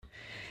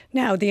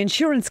Now, the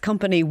insurance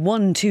company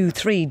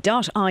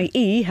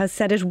 123.ie has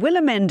said it will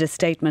amend a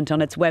statement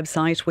on its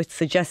website which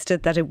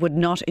suggested that it would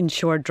not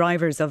insure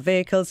drivers of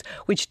vehicles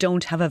which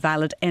don't have a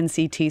valid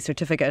NCT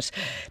certificate.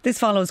 This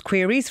follows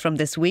queries from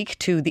this week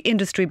to the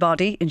industry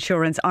body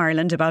Insurance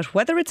Ireland about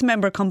whether its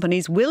member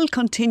companies will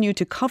continue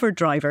to cover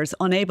drivers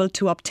unable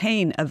to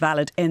obtain a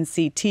valid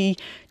NCT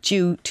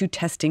due to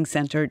testing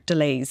centre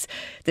delays.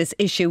 This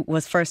issue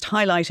was first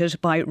highlighted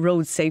by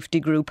road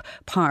safety group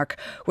Park.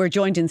 We're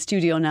joined in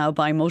studio now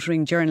by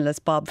motoring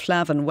journalist Bob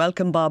Flavin.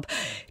 Welcome, Bob.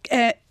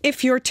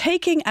 If you're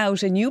taking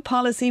out a new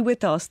policy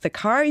with us, the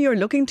car you're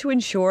looking to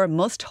insure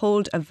must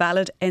hold a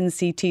valid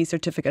NCT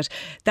certificate.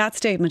 That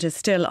statement is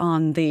still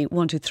on the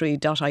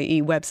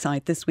 123.ie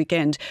website this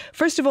weekend.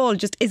 First of all,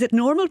 just is it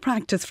normal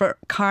practice for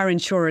car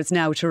insurers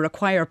now to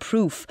require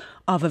proof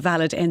of a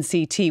valid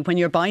NCT when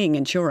you're buying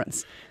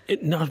insurance?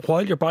 Not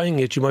while you're buying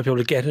it. You might be able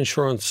to get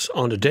insurance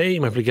on the day,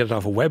 you might be able to get it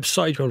off a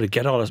website, you're able to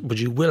get all that, but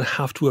you will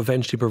have to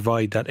eventually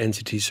provide that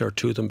NCT cert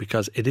to them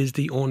because it is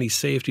the only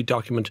safety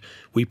document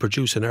we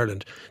produce in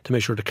Ireland to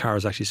make sure the car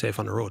is actually safe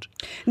on the road.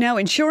 Now,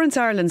 Insurance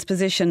Ireland's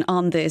position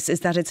on this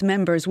is that its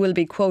members will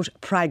be, quote,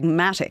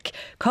 pragmatic.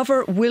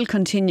 Cover will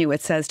continue,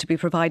 it says, to be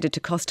provided to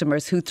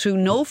customers who, through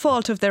no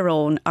fault of their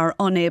own, are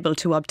unable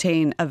to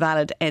obtain a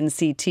valid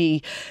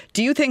NCT.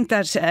 Do you think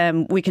that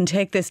we can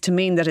take this to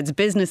mean that it's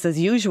business as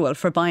usual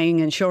for buying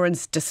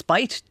insurance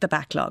despite the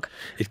backlog?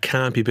 It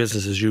can't be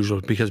business as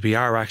usual because we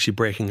are actually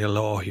breaking a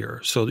law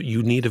here. So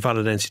you need a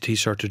valid NCT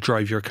cert to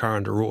drive your car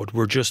on the road.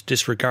 We're just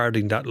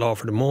disregarding that law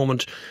for the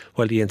moment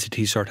while the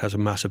NCT cert has a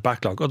massive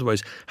backlog.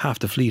 Otherwise, half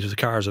the fleet of the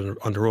cars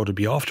on the road would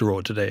be off the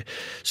road today.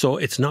 So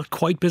it's not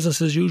quite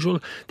business as usual.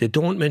 They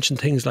don't mention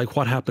things like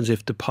what happens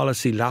if the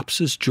policy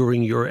lapses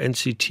during your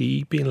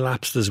NCT being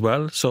lapsed as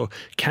well. So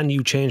can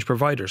you change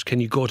providers? Can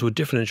you go to a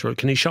different insurer?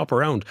 Can you shop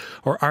around?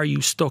 Or are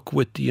you stuck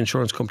with the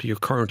insurance company you're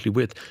currently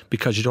with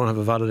because you don't have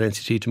a valid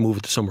NCT to move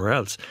it to somewhere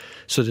else?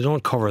 So they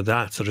don't cover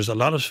that. So there's a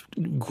lot of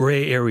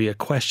grey area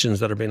questions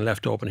that are being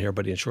left open here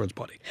by the insurance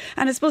body.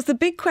 And I suppose the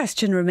big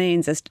question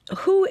remains as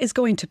who is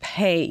going to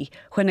pay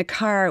when a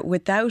car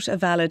without a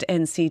valid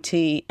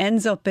NCT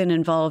ends up being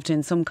involved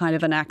in some kind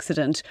of an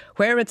accident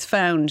where it's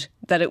found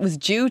that it was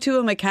due to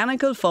a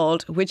mechanical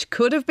fault which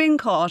could have been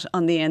caught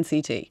on the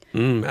NCT.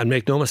 And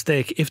make no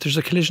mistake, if there's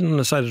a collision on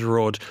the side of the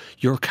road,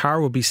 your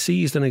car will be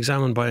seized and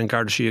examined by an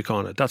Garda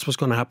Síochána. That's what's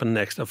going to happen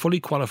next. A fully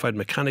qualified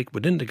mechanic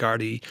within the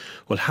Gardaí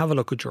will have a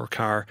look at your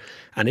car,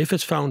 and if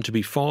it's found to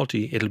be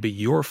faulty, it'll be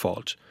your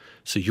fault.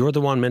 So you're the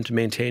one meant to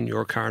maintain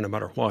your car no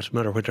matter what, no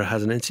matter whether it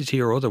has an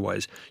NCT or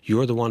otherwise.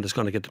 You're the one that's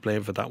going to get the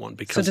blame for that one.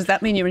 So does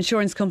that mean your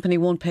insurance company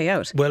won't pay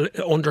out? Well,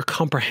 under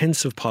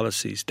comprehensive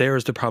policies,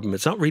 there's the problem.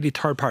 It's not really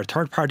third party.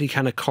 Third party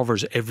kind of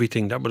covers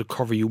everything. That would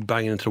cover you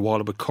banging into the wall.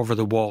 It would cover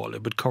the wall.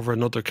 It would cover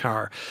another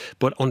car.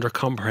 But under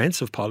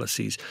comprehensive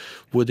policies,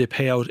 would they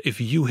pay out if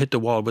you hit the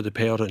wall? Would they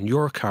pay out on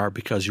your car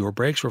because your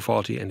brakes were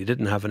faulty and you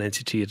didn't have an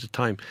NCT at the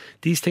time?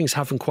 These things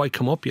haven't quite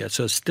come up yet.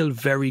 So it's still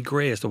very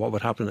grey as to what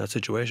would happen in that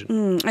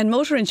situation. And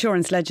motor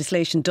insurance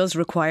legislation does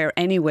require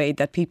anyway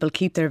that people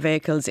keep their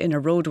vehicles in a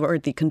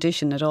roadworthy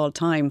condition at all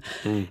time.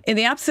 In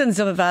the absence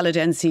of a valid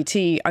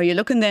NCT, are you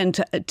looking then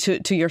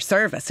to your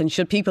service, and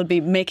should people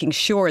be making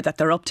sure that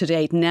they're up to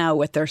date now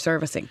with their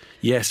servicing?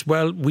 Yes,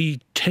 well,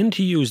 we tend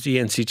to use the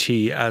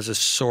NCT as a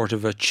sort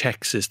of a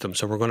check system.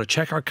 So we're going to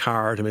check our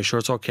car to make sure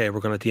it's okay.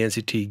 We're going to let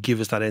the NCT give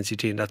us that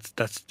NCT, and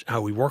that's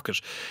how we work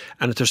it.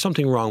 And if there's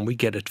something wrong, we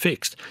get it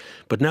fixed.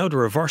 But now the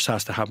reverse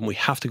has to happen. We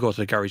have to go to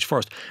the garage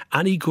first.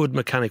 Any good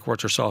mechanic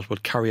worth their salt will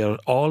carry out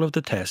all of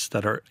the tests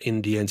that are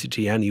in the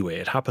NCT anyway.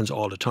 It happens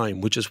all the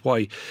time, which is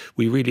why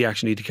we really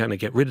actually need to kind of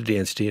get rid of the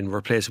NCT and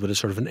replace it with a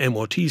sort of an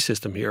MOT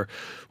system here,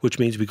 which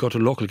means we go to a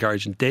local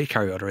garage and they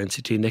carry out our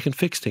NCT and they can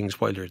fix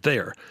things while they're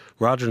there,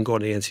 rather than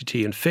going to the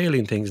NCT and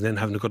failing things and then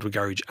having to go to a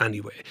garage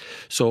anyway.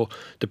 So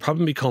the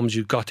problem becomes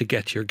you've got to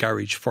get to your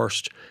garage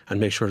first and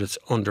make sure that it's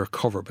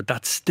undercover, but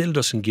that still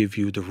doesn't give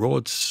you the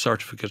road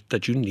certificate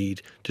that you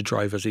need to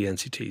drive as the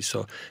NCT.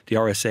 So the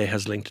RSA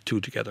has linked the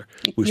two together.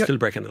 We're still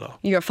breaking the law.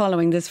 You're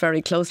following this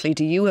very closely.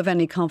 Do you have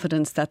any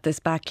confidence that this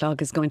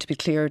backlog is going to be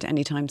cleared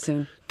anytime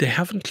soon? They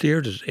haven't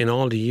cleared it in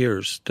all the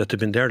years that they've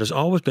been there. There's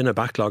always been a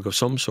backlog of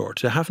some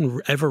sort. They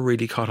haven't ever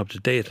really caught up to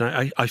date.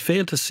 And I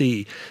fail to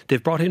see,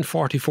 they've brought in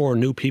 44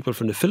 new people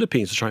from the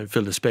Philippines to try and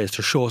fill the space.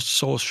 They're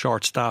so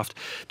short-staffed.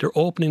 They're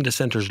opening the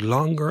centres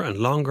longer and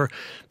longer.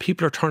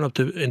 People are turning up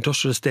to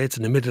industrial estates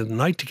in the middle of the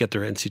night to get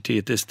their NCT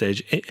at this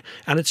stage.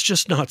 And it's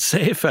just not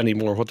safe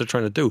anymore, what they're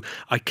trying to do.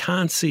 I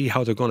can't see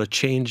how they're going to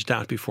change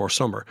that before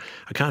summer.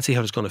 I can't see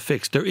how it's going to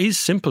fix. There is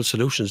simple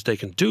solutions they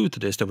can do to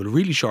this that will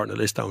really shorten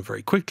the list down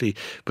very quickly,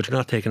 but they're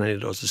not taking any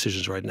of those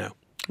decisions right now.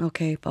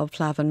 OK, Bob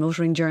Flavin,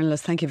 motoring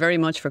journalist, thank you very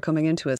much for coming into us.